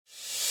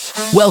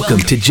Welcome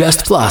to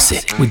Just Floss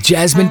It with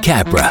Jasmine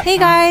Capra. Hey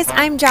guys,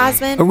 I'm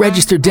Jasmine. A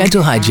registered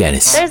dental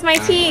hygienist. There's my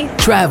teeth.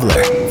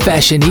 Traveler.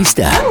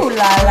 Fashionista. Ooh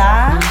la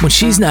la. When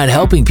she's not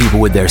helping people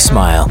with their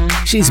smile,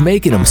 she's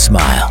making them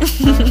smile.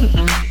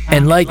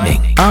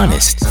 Enlightening,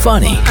 honest,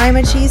 funny. I'm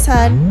a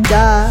cheesehead.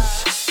 Duh.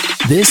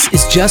 This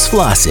is Just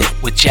Floss It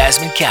with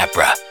Jasmine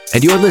Capra,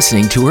 and you're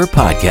listening to her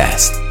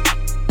podcast.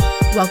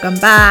 Welcome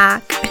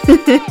back.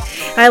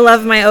 I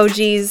love my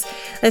OGs,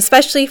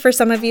 especially for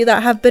some of you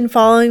that have been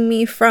following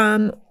me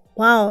from,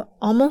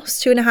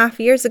 almost 2.5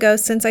 years ago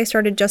since I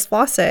started Just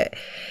Floss It.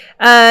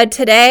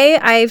 Today,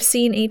 I've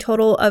seen a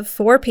total of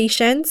 4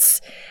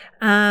 patients.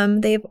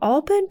 They've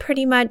all been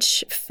pretty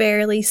much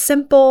fairly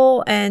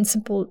simple,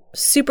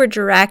 super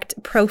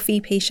direct prophy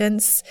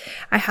patients.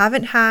 I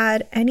haven't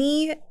had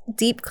any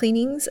deep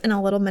cleanings in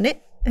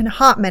a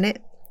hot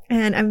minute.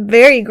 And I'm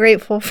very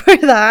grateful for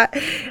that.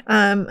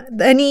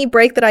 Any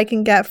break that I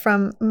can get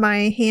from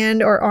my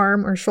hand or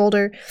arm or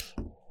shoulder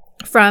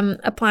from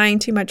applying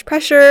too much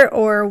pressure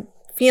or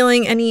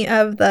feeling any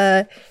of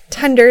the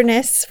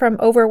tenderness from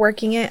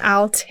overworking it,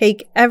 I'll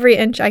take every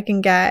inch I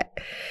can get.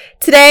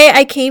 Today,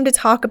 I came to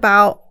talk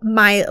about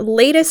my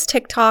latest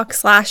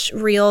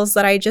TikTok/Reels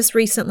that I just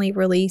recently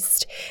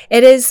released.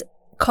 It is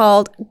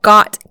called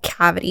Got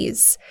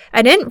Cavities.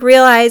 I didn't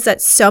realize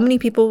that so many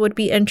people would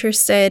be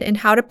interested in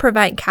how to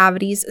prevent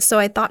cavities, so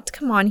I thought to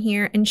come on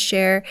here and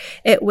share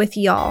it with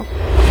y'all.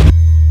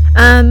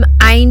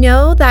 I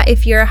know that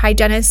if you're a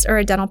hygienist or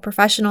a dental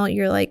professional,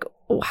 you're like,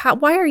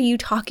 why are you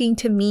talking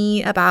to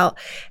me about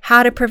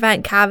how to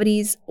prevent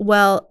cavities?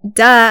 Well,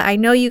 duh, I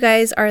know you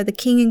guys are the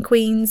king and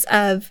queens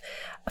of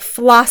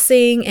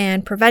flossing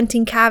and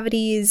preventing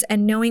cavities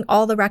and knowing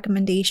all the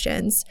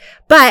recommendations.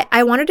 But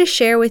I wanted to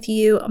share with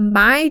you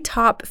my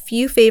top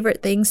few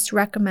favorite things to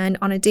recommend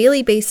on a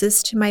daily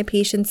basis to my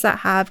patients that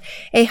have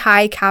a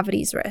high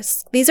cavities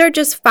risk. These are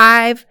just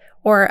 5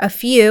 or a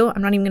few,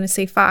 I'm not even going to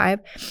say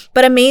 5,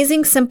 but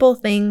amazing simple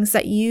things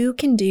that you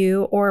can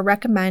do or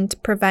recommend to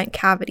prevent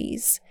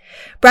cavities.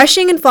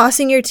 Brushing and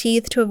flossing your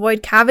teeth to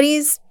avoid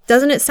cavities.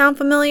 Doesn't it sound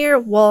familiar?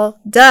 Well,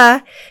 duh.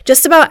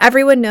 Just about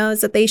everyone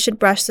knows that they should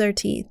brush their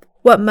teeth.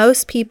 What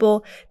most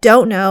people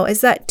don't know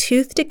is that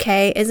tooth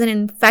decay is an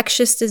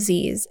infectious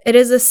disease. It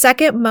is the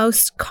second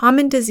most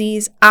common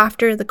disease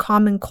after the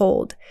common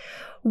cold.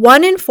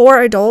 1 in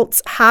 4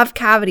 adults have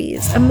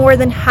cavities, and more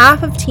than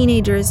half of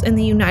teenagers in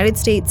the United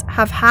States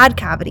have had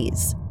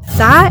cavities.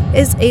 That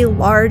is a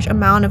large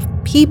amount of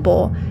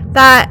people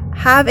that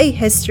have a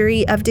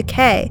history of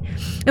decay.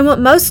 And what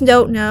most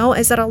don't know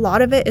is that a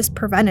lot of it is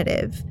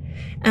preventative.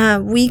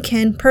 We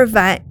can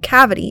prevent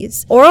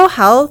cavities. Oral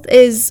health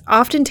is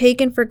often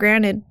taken for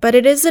granted, but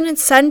it is an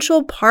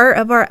essential part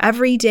of our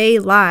everyday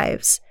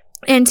lives.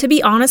 And to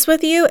be honest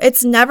with you,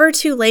 it's never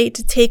too late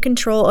to take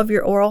control of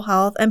your oral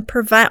health and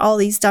prevent all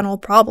these dental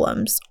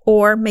problems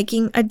or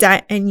making a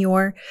dent in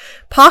your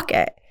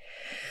pocket.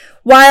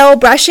 While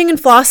brushing and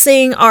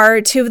flossing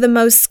are 2 of the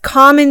most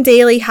common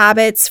daily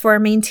habits for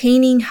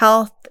maintaining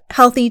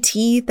healthy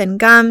teeth and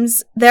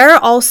gums, there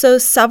are also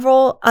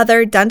several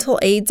other dental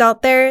aids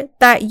out there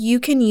that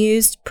you can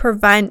use to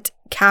prevent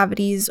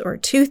cavities or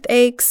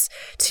toothaches,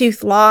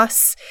 tooth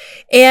loss.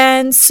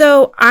 And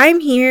so I'm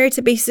here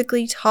to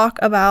basically talk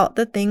about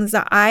the things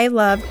that I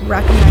love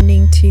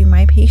recommending to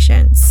my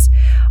patients.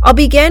 I'll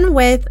begin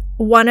with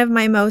one of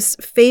my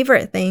most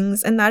favorite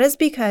things, and that is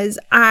because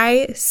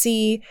I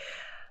see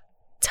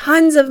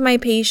tons of my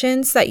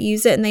patients that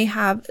use it and they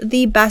have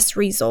the best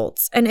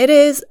results, and it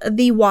is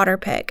the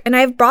Waterpik. And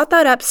I've brought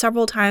that up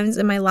several times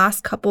in my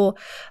last couple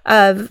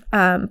of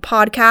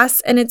podcasts,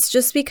 and it's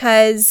just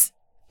because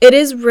it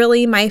is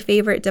really my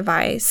favorite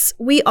device.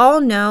 We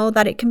all know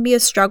that it can be a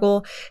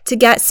struggle to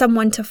get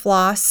someone to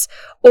floss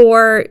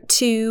or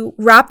to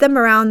wrap them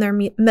around their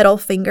middle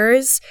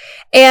fingers.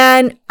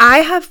 And I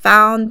have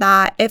found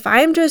that if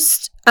I'm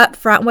just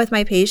upfront with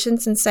my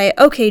patients and say,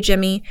 okay,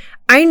 Jimmy,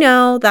 I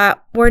know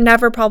that we're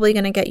never probably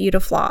going to get you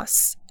to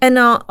floss. And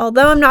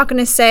although I'm not going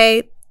to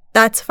say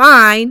that's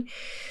fine,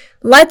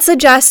 let's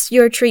adjust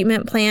your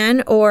treatment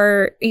plan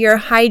or your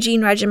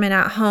hygiene regimen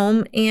at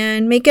home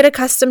and make it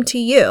accustomed to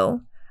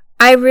you.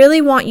 I really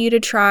want you to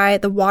try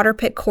the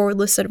Waterpik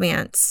Cordless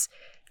Advance.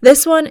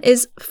 This one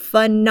is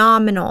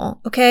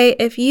phenomenal, okay?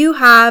 If you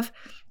have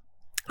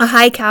a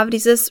high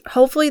cavities,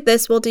 hopefully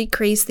this will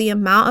decrease the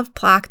amount of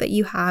plaque that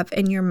you have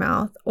in your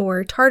mouth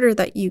or tartar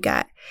that you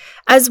get,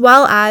 as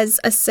well as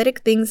acidic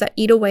things that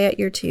eat away at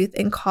your tooth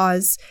and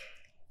cause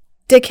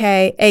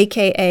decay,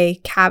 aka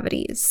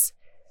cavities.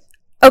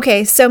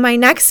 Okay, so my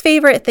next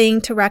favorite thing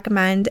to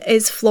recommend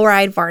is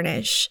fluoride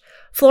varnish.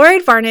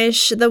 Fluoride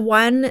varnish, the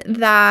one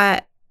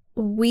that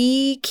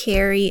we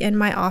carry in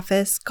my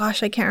office,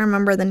 gosh, I can't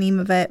remember the name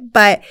of it,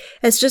 but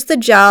it's just a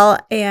gel,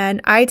 and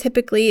I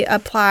typically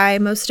apply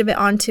most of it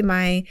onto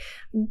my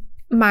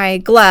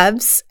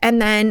gloves,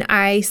 and then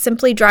I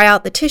simply dry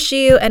out the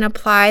tissue and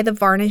apply the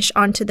varnish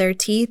onto their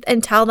teeth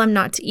and tell them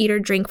not to eat or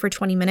drink for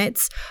 20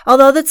 minutes,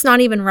 although that's not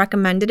even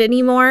recommended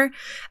anymore.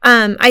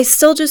 I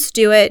still just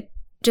do it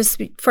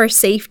just for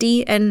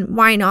safety, and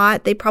why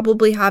not? They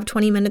probably have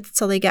 20 minutes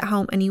till they get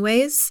home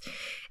anyways.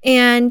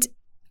 And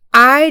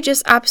I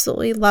just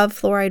absolutely love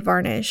fluoride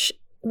varnish.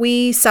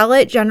 We sell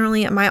it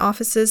generally at my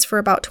offices for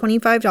about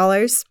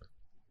 $25.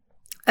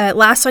 It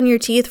lasts on your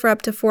teeth for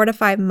up to 4 to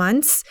 5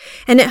 months,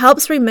 and it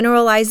helps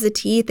remineralize the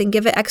teeth and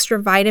give it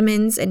extra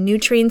vitamins and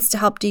nutrients to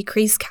help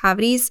decrease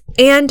cavities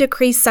and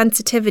decrease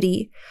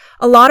sensitivity.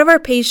 A lot of our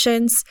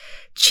patients'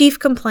 chief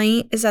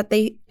complaint is that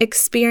they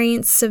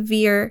experience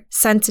severe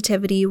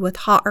sensitivity with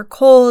hot or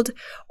cold,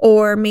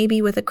 or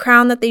maybe with a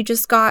crown that they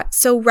just got.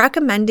 So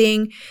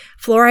recommending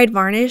fluoride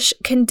varnish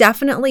can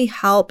definitely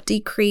help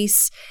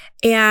decrease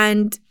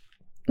and,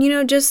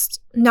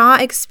 just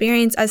not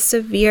experience as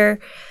severe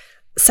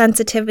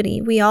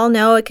sensitivity. We all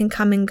know it can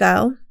come and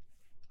go,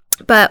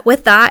 but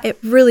with that, it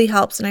really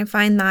helps. And I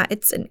find that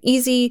it's an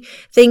easy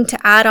thing to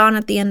add on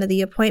at the end of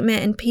the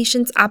appointment, and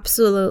patients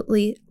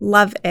absolutely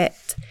love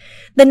it.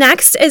 The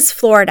next is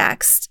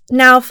Floradex.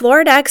 Now,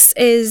 Floradex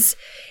is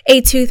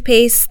a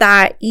toothpaste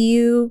that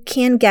you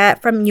can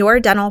get from your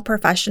dental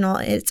professional.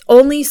 It's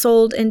only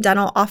sold in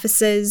dental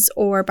offices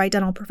or by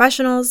dental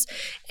professionals,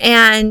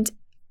 and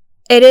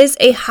it is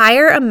a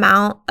higher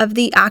amount of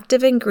the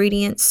active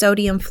ingredient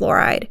sodium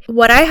fluoride.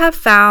 What I have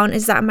found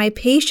is that my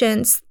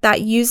patients that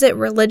use it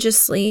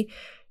religiously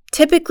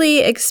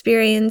typically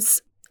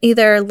experience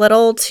either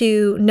little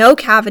to no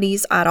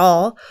cavities at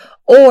all,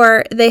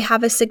 or they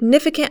have a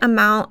significant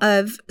amount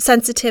of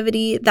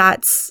sensitivity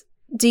that's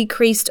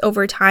decreased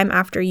over time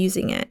after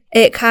using it.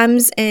 It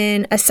comes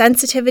in a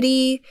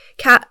sensitivity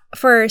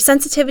for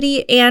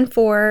sensitivity and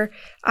for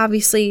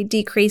obviously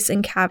decrease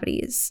in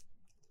cavities.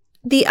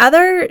 The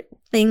other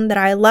thing that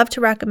I love to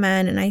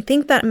recommend, and I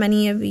think that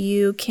many of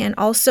you can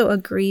also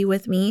agree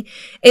with me,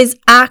 is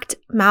Act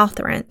Mouth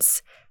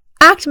Rinse.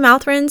 Act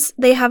Mouth Rinse,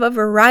 they have a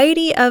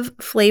variety of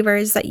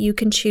flavors that you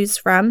can choose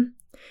from.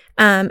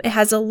 It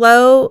has a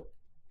low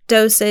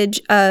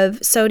dosage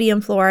of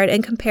sodium fluoride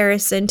in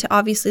comparison to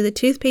obviously the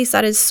toothpaste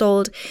that is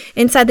sold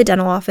inside the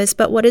dental office.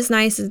 But what is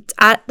nice is it's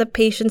at the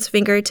patient's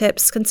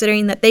fingertips,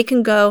 considering that they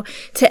can go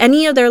to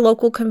any of their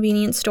local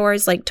convenience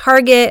stores like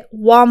Target,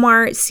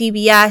 Walmart,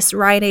 CVS,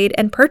 Rite Aid,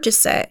 and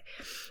purchase it.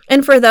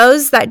 And for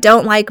those that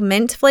don't like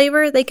mint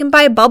flavor, they can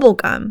buy bubble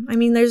gum. I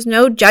mean, there's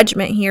no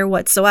judgment here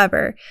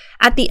whatsoever.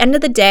 At the end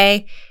of the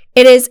day,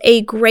 it is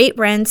a great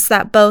rinse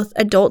that both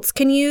adults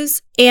can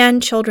use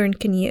and children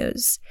can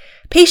use.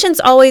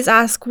 Patients always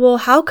ask, well,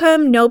 how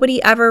come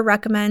nobody ever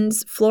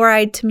recommends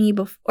fluoride to me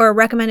or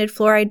recommended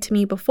fluoride to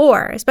me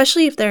before?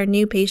 Especially if they're a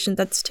new patient.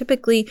 That's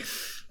typically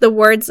the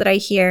words that I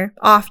hear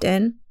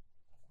often.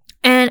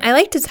 And I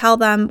like to tell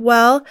them,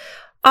 well,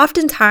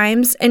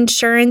 oftentimes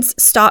insurance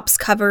stops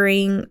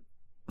covering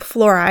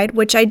fluoride,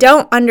 which I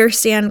don't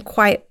understand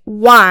quite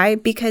why,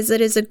 because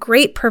it is a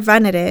great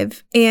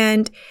preventative.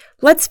 And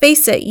let's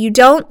face it, you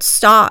don't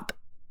stop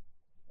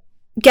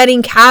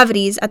getting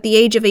cavities at the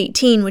age of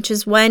 18, which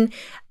is when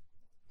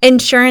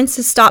insurance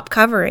has stopped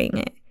covering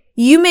it.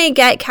 You may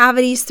get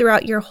cavities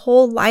throughout your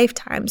whole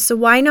lifetime, so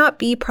why not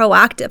be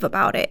proactive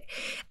about it?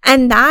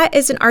 And that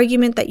is an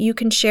argument that you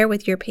can share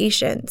with your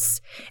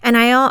patients. And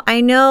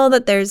I know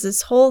that there's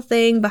this whole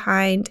thing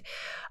behind,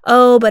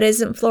 oh, but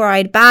isn't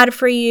fluoride bad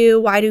for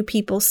you? Why do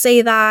people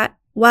say that?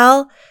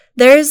 Well,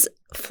 there's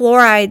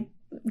fluoride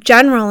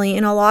generally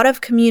in a lot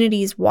of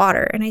communities'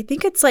 water, and I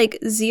think it's like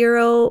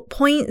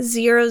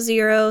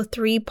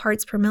 0.003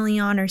 parts per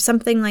million or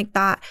something like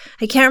that.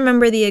 I can't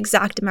remember the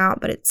exact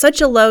amount, but it's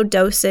such a low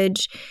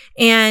dosage.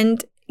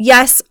 And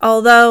yes,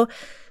 although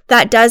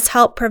that does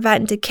help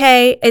prevent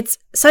decay, it's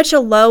such a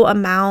low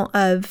amount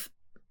of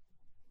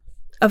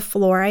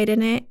fluoride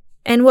in it.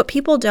 And what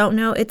people don't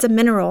know, it's a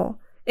mineral.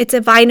 It's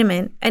a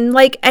vitamin. And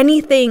like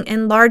anything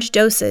in large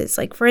doses,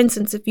 like for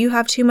instance, if you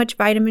have too much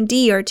vitamin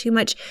D or too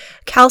much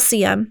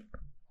calcium,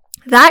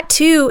 that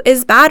too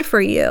is bad for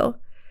you.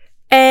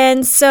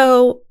 And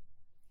so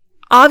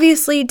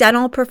obviously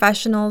dental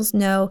professionals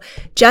know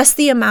just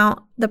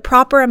the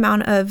proper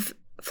amount of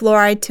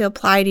fluoride to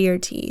apply to your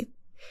teeth.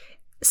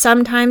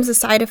 Sometimes the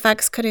side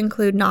effects could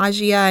include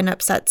nausea and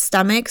upset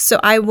stomach, so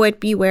I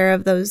would be aware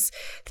of those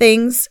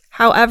things.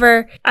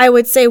 However, I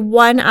would say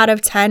 1 out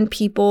of 10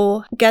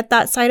 people get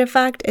that side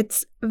effect.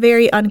 It's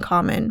very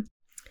uncommon.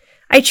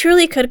 I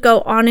truly could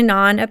go on and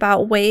on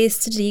about ways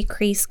to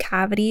decrease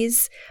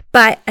cavities,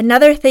 but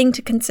another thing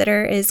to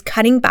consider is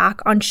cutting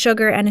back on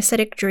sugar and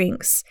acidic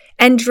drinks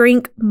and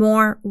drink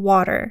more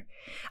water.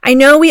 I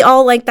know we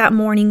all like that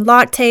morning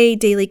latte,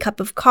 daily cup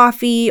of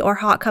coffee, or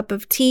hot cup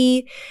of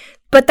tea,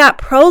 but that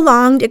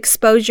prolonged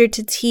exposure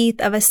to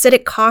teeth of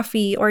acidic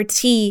coffee or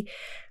tea,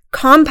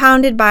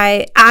 compounded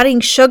by adding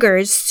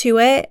sugars to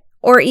it,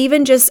 or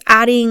even just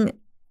adding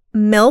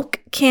milk,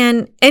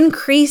 can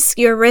increase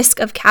your risk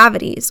of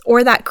cavities,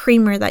 or that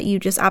creamer that you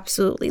just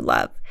absolutely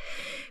love.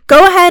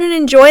 Go ahead and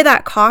enjoy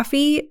that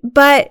coffee,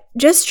 but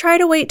just try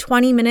to wait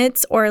 20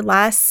 minutes or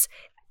less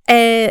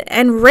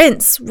and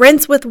rinse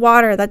with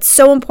water. That's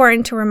so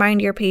important to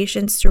remind your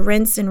patients to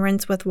rinse and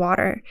rinse with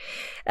water.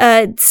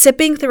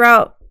 Sipping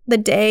throughout the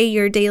day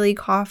your daily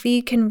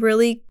coffee can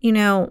really,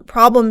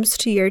 problems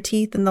to your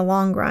teeth in the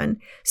long run.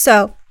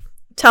 So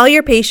tell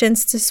your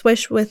patients to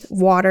swish with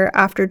water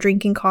after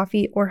drinking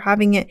coffee or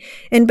having it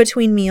in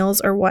between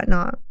meals or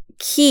whatnot.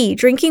 Key,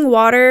 drinking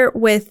water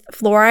with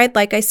fluoride,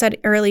 like I said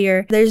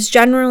earlier, there's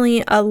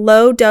generally a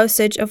low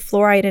dosage of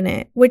fluoride in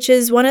it, which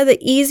is one of the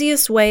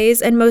easiest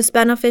ways and most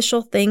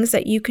beneficial things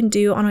that you can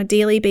do on a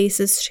daily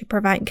basis to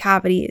prevent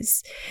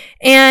cavities.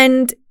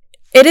 And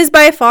it is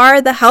by far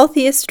the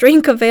healthiest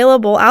drink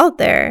available out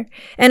there.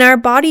 And our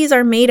bodies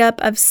are made up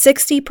of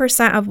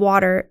 60% of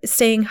water.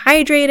 Staying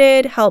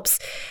hydrated helps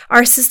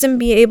our system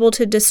be able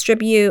to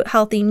distribute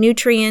healthy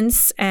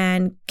nutrients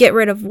and get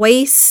rid of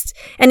waste.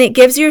 And it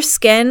gives your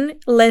skin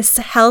this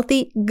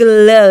healthy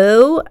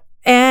glow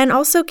and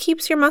also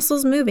keeps your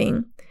muscles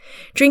moving.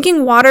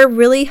 Drinking water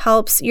really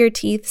helps your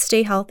teeth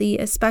stay healthy,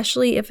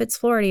 especially if it's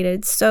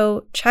fluoridated.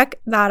 So check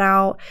that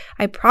out.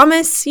 I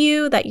promise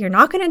you that you're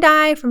not going to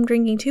die from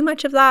drinking too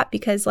much of that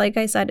because, like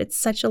I said, it's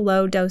such a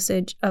low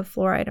dosage of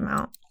fluoride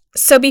amount.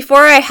 So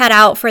before I head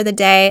out for the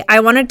day, I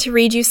wanted to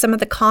read you some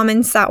of the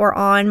comments that were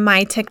on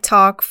my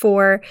TikTok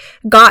for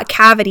got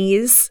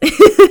cavities.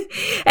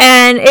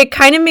 And it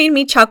kind of made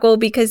me chuckle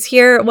because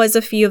here was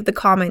a few of the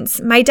comments.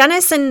 My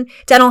dentist and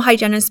dental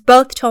hygienist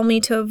both told me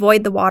to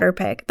avoid the water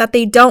pick, that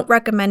they don't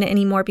recommend it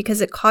anymore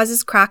because it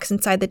causes cracks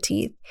inside the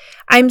teeth.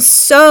 I'm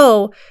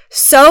so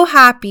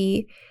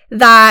happy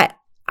that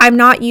I'm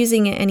not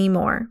using it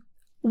anymore.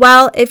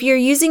 Well, if you're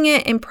using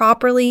it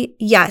improperly,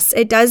 yes,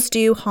 it does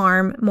do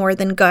harm more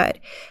than good.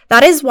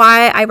 That is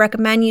why I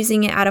recommend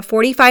using it at a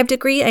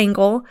 45-degree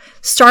angle,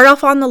 start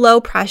off on the low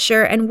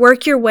pressure, and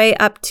work your way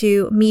up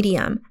to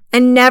medium,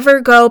 and never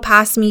go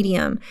past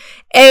medium.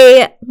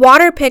 A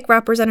water pick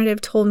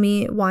representative told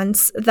me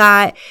once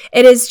that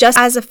it is just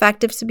as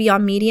effective to be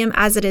on medium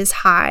as it is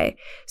high.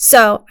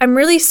 So I'm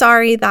really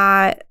sorry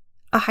that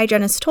a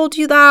hygienist told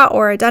you that,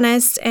 or a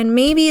dentist, and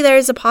maybe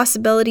there's a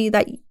possibility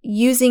that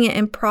using it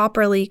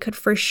improperly could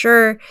for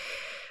sure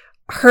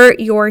hurt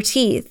your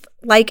teeth.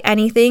 Like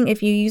anything,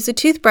 if you use a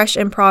toothbrush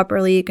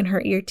improperly, it can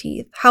hurt your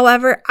teeth.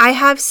 However, I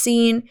have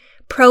seen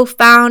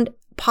profound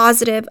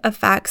positive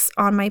effects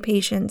on my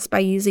patients by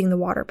using the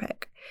water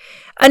pick.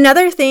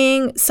 Another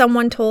thing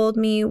someone told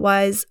me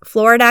was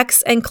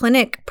Floradex and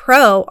Clinic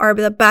Pro are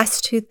the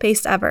best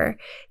toothpaste ever.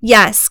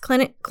 Yes,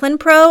 Clin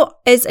Pro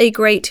is a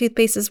great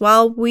toothpaste as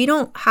well. We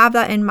don't have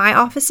that in my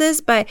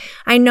offices, but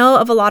I know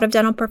of a lot of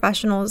dental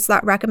professionals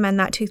that recommend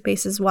that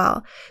toothpaste as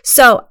well.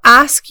 So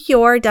ask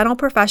your dental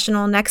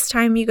professional next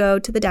time you go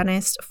to the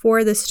dentist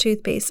for this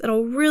toothpaste.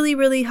 It'll really,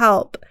 really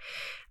help.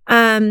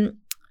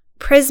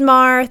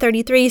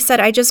 Prismar33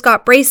 said, I just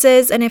got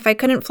braces, and if I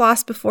couldn't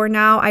floss before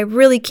now, I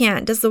really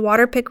can't. Does the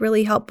water pick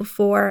really help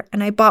before?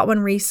 And I bought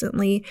one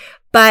recently,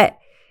 but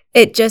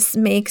it just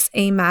makes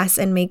a mess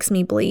and makes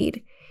me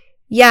bleed.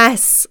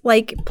 Yes,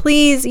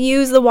 please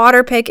use the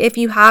water pick if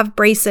you have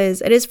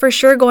braces. It is for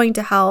sure going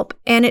to help,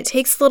 and it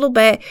takes a little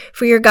bit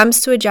for your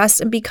gums to adjust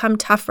and become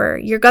tougher.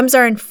 Your gums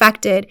are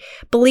infected.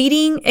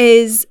 Bleeding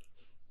is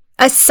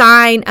a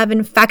sign of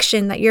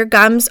infection, that your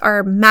gums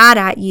are mad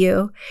at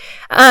you.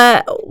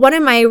 One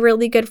of my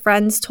really good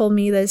friends told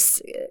me this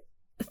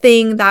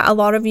thing that a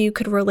lot of you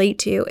could relate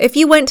to. If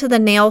you went to the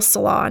nail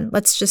salon,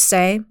 let's just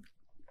say,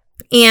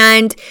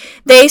 and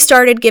they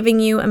started giving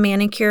you a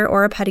manicure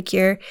or a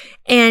pedicure,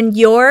 and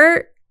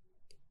your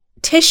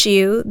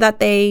tissue that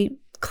they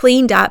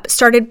cleaned up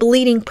started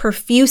bleeding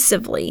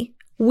profusively,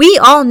 we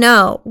all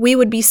know we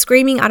would be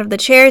screaming out of the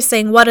chairs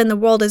saying, what in the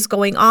world is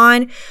going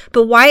on?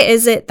 But why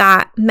is it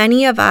that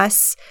many of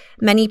us,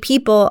 many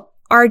people,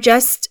 are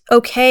just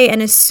okay and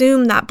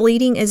assume that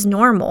bleeding is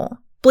normal?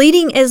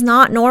 Bleeding is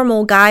not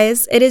normal,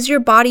 guys. It is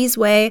your body's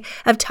way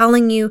of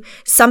telling you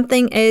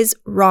something is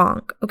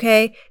wrong,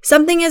 okay?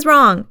 Something is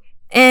wrong.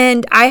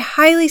 And I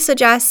highly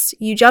suggest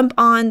you jump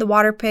on the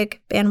water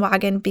pick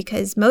bandwagon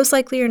because most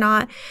likely or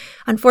not,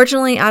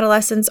 unfortunately,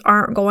 adolescents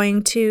aren't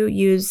going to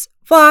use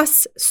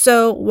floss,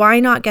 so why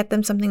not get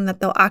them something that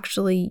they'll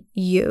actually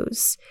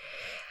use?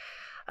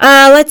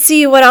 Let's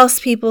see what else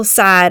people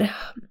said.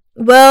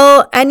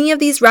 Will any of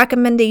these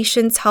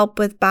recommendations help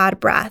with bad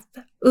breath?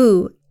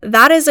 Ooh,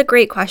 that is a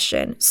great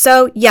question.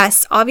 So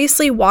yes,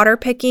 obviously water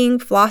picking,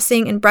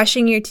 flossing, and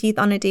brushing your teeth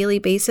on a daily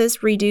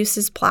basis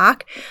reduces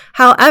plaque.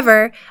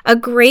 However, a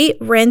great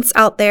rinse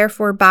out there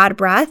for bad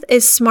breath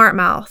is Smart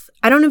Mouth.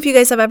 I don't know if you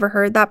guys have ever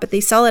heard that, but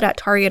they sell it at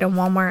Target and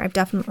Walmart. I've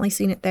definitely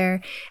seen it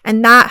there.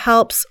 And that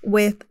helps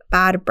with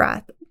bad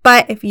breath.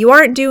 But if you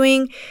aren't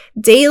doing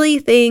daily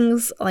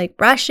things like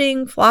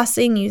brushing,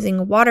 flossing, using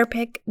a water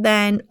pick,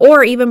 then,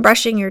 or even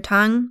brushing your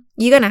tongue,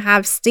 you're going to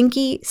have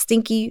stinky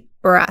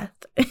breath.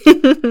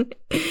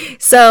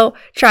 So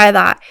try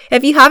that.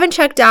 If you haven't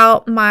checked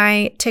out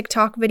my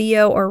TikTok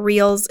video or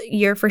reels,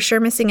 you're for sure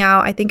missing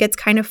out. I think it's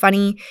kind of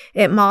funny.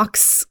 It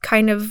mocks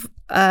kind of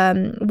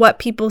what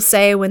people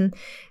say when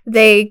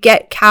they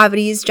get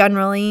cavities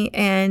generally.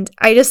 And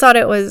I just thought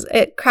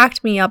it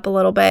cracked me up a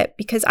little bit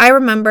because I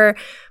remember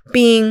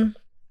being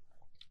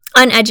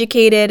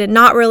uneducated and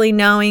not really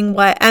knowing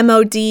what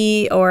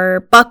MOD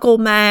or buccal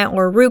meant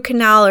or root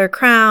canal or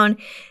crown.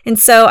 And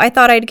so I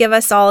thought I'd give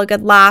us all a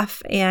good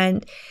laugh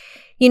and,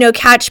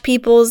 catch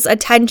people's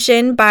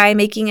attention by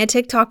making a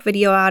TikTok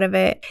video out of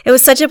it. It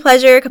was such a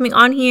pleasure coming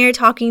on here,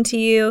 talking to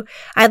you.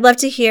 I'd love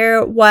to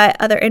hear what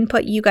other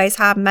input you guys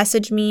have.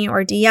 Message me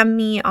or DM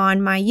me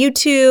on my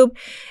YouTube,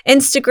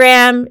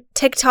 Instagram,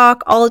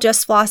 TikTok, all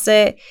Just Floss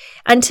It.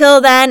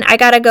 Until then, I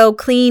gotta go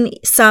clean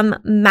some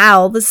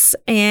mouths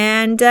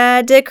and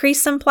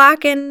decrease some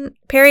plaque and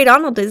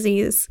periodontal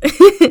disease.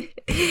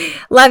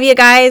 Love you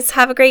guys.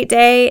 Have a great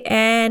day.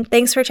 And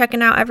thanks for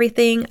checking out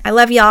everything. I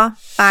love y'all.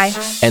 Bye.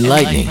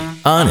 Enlightening,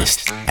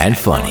 honest, and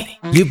funny.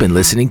 You've been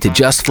listening to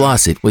Just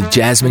Floss It with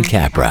Jasmine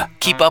Capra.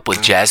 Keep up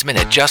with Jasmine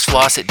at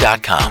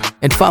justflossit.com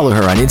and follow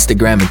her on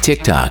Instagram and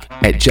TikTok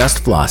at Just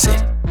Floss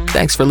It.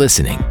 Thanks for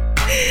listening.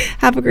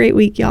 Have a great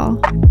week, y'all.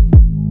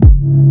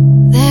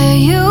 There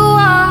you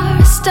are,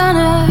 a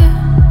stunner,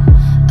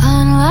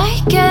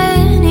 unlike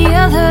any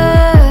other.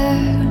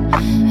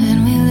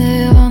 And we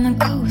live on the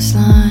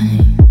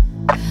coastline,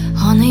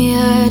 on the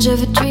edge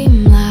of a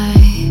dream life.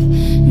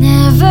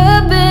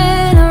 Never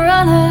been a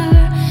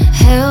runner,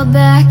 held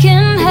back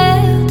and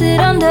held it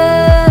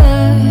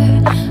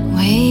under,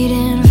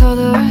 waiting for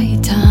the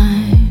right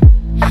time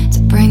to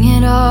bring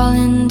it all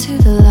into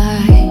the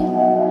light.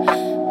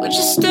 Would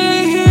you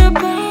stay here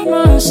by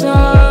my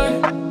side?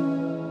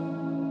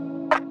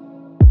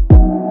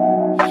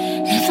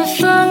 If it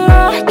felt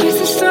like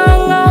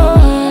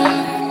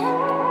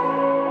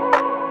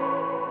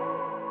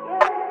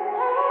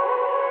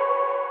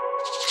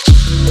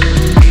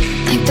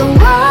the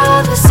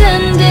world was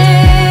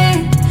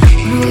ending,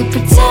 would we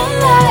pretend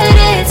that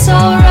it's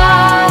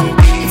alright?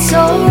 It's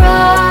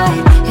alright,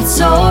 it's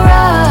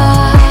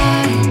alright.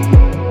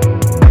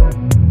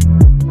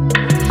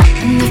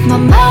 And if my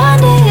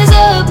mind is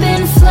up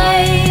in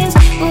flames,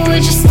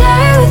 would you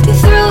stay with me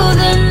through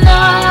the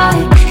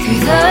night?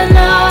 Through the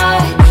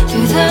night,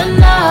 through the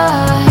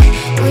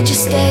night. Would you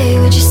stay,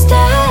 would you stay?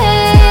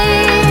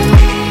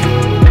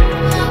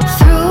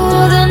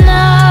 Through the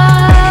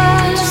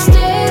night,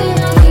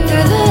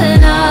 through the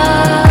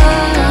night.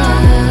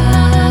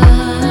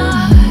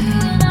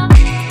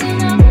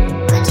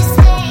 Would you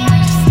stay,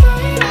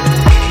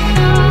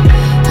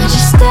 would you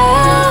stay?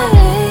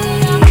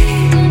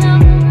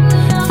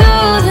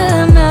 Through the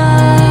night.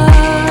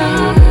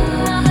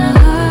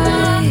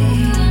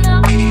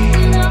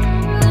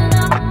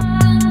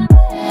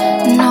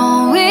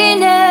 No, we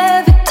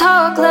never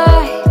talk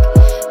like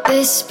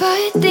this,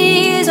 but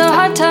these are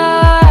hard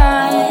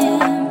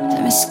times.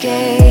 Let me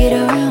skate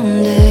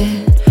around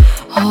it,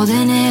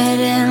 holding it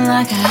in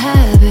like a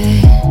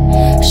habit.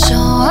 Show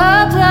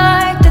up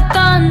like the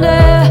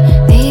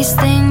thunder, these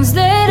things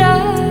that I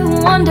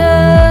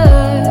wonder.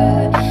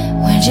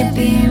 Would you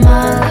be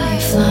my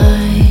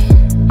lifeline?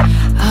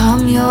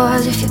 I'm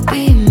yours if you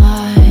be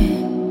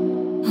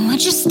mine.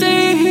 Would you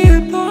stay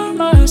here by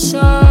my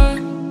side?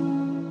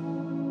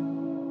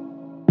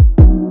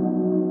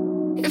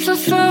 If it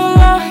felt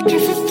like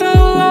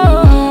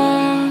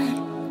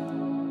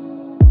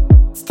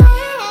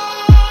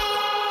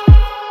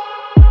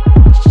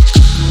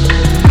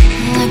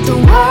the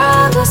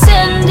world was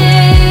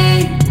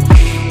ending,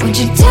 would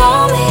you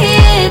tell me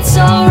it's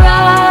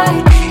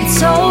alright?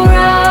 It's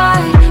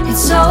alright,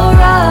 it's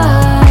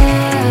alright.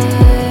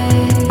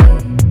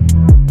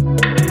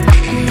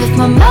 And if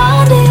my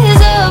mind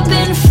is up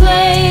in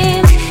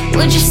flames,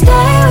 would you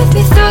stay with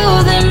me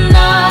through the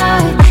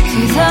night?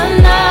 Through the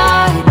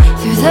night,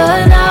 through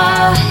the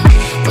night.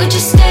 Would you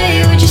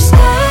stay, would you stay?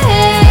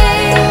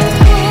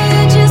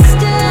 Would you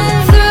stay?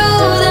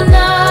 Through the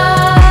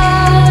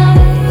night,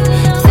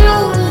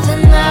 through the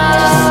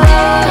night.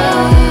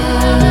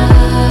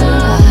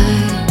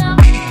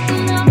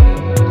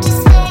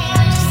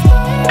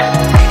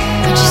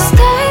 Would you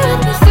stay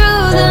with me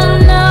through the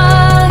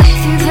night?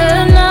 Through the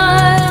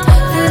night,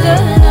 through the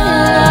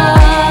night.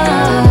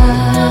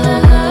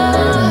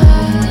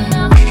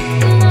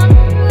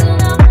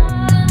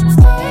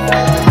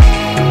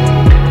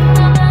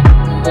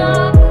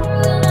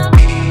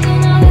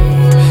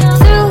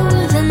 Through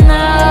the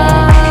night.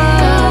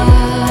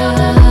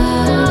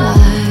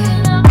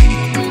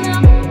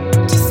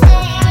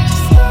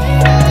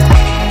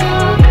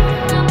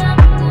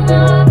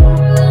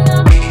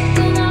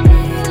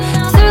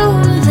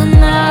 Through the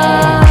night.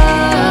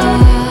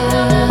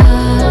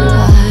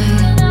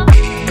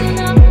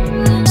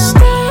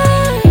 Stay.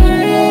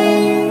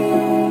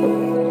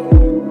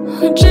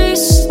 Would you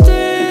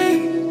stay?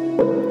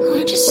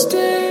 Would you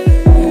stay?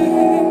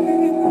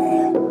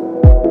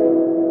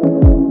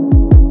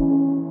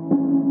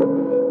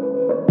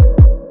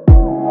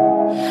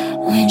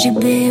 Would you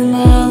be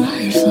my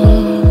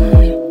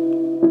lifeline?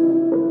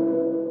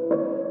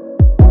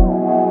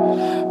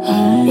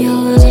 I'm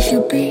yours if you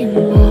be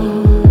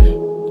mine.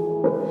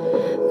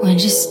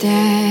 Would you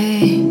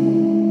stay?